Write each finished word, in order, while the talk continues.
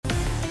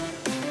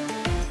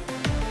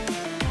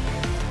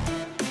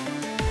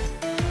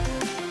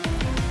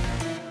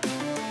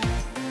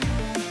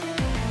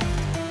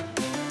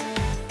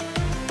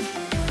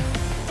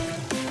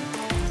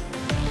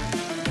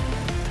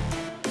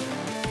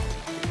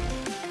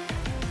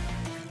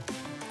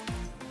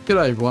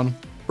G'day everyone,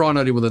 Brian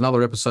Odie with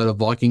another episode of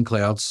Viking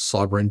Cloud's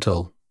Cyber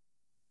Intel.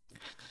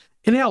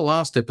 In our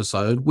last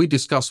episode, we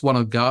discussed one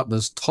of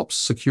Gartner's top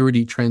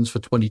security trends for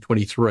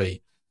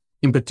 2023,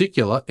 in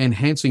particular,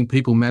 enhancing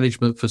people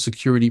management for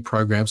security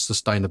program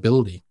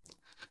sustainability.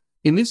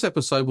 In this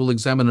episode, we'll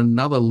examine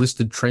another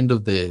listed trend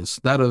of theirs,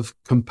 that of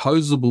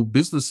composable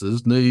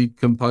businesses need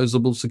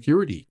composable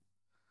security.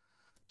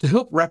 To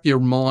help wrap your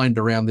mind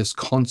around this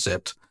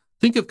concept,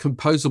 think of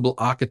composable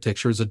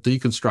architecture as a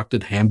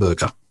deconstructed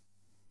hamburger.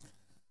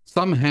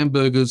 Some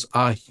hamburgers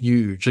are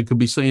huge and can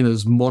be seen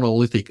as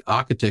monolithic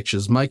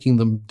architectures, making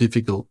them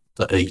difficult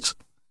to eat.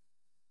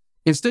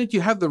 Instead,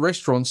 you have the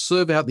restaurant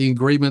serve out the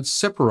ingredients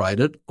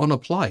separated on a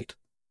plate.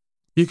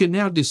 You can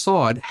now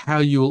decide how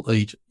you'll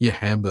eat your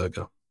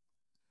hamburger.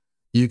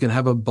 You can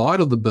have a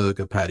bite of the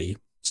burger patty,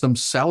 some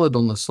salad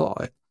on the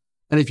side,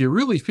 and if you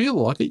really feel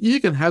like it,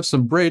 you can have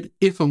some bread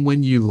if and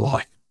when you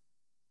like.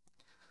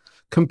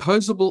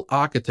 Composable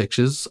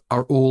architectures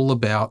are all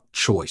about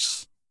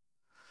choice.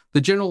 The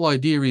general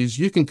idea is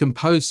you can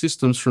compose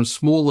systems from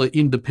smaller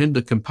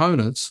independent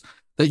components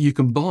that you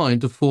combine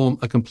to form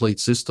a complete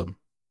system.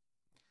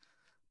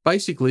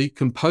 Basically,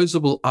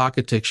 composable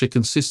architecture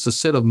consists of a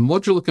set of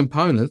modular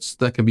components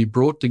that can be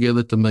brought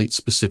together to meet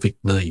specific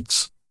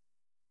needs.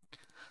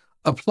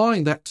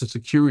 Applying that to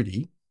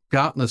security,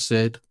 Gartner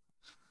said,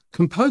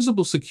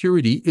 composable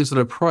security is an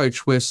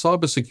approach where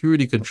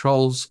cybersecurity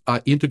controls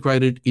are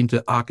integrated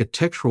into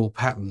architectural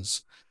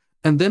patterns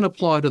and then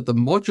applied at the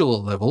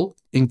modular level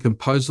in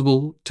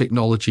composable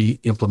technology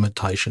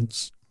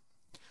implementations.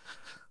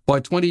 By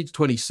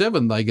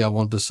 2027, they go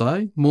on to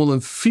say, more than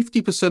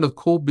 50% of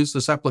core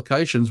business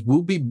applications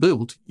will be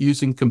built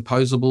using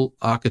composable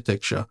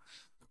architecture,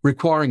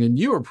 requiring a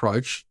new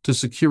approach to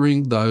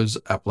securing those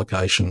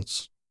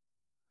applications.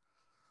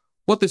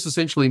 What this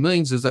essentially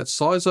means is that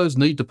CISOs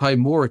need to pay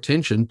more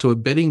attention to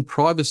embedding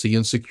privacy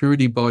and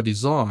security by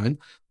design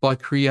by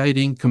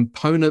creating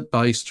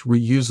component-based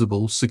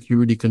reusable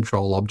security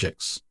control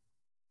objects.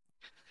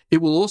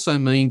 It will also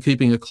mean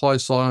keeping a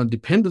close eye on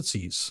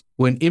dependencies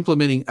when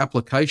implementing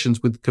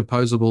applications with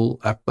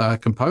composable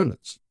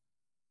components.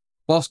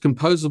 Whilst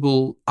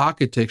composable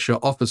architecture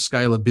offers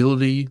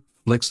scalability,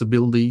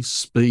 flexibility,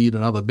 speed,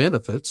 and other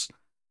benefits,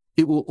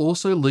 it will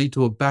also lead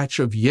to a batch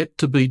of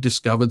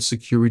yet-to-be-discovered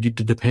security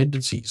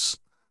dependencies.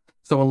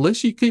 So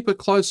unless you keep a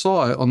close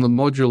eye on the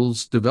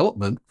module's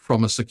development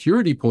from a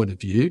security point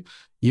of view,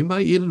 you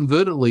may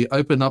inadvertently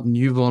open up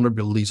new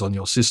vulnerabilities on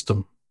your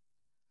system.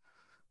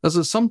 Does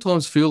it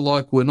sometimes feel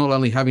like we're not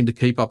only having to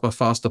keep up a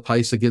faster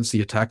pace against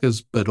the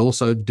attackers, but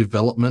also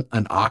development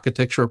and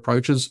architecture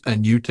approaches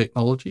and new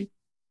technology?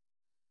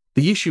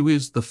 The issue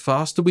is the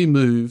faster we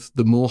move,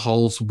 the more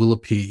holes will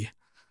appear.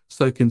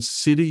 So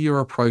consider your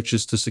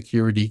approaches to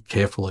security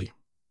carefully.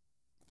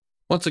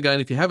 Once again,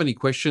 if you have any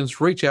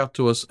questions, reach out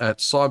to us at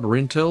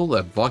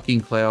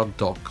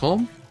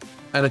cyberintel@vikingcloud.com,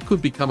 and it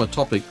could become a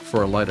topic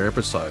for a later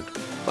episode.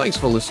 Thanks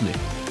for listening.